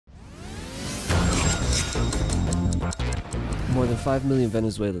More than 5 million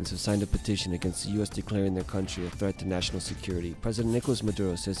Venezuelans have signed a petition against the U.S. declaring their country a threat to national security. President Nicolas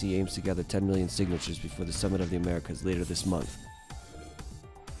Maduro says he aims to gather 10 million signatures before the Summit of the Americas later this month.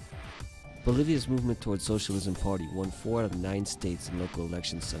 Bolivia's movement towards socialism party won 4 out of 9 states in local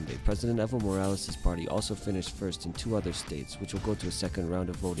elections Sunday. President Evo Morales' party also finished first in 2 other states, which will go to a second round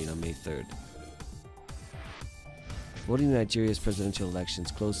of voting on May 3rd. Voting in Nigeria's presidential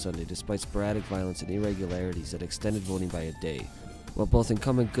elections closed Sunday despite sporadic violence and irregularities that extended voting by a day. While both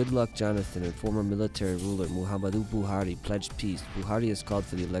incumbent Goodluck Jonathan and former military ruler Muhammadu Buhari pledged peace, Buhari has called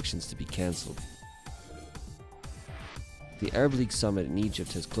for the elections to be cancelled. The Arab League summit in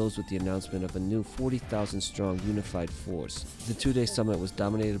Egypt has closed with the announcement of a new 40,000-strong unified force. The 2-day summit was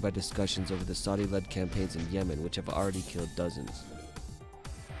dominated by discussions over the Saudi-led campaigns in Yemen, which have already killed dozens.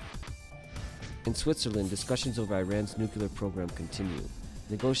 In Switzerland, discussions over Iran's nuclear program continue.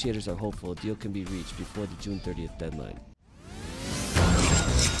 Negotiators are hopeful a deal can be reached before the June 30th deadline.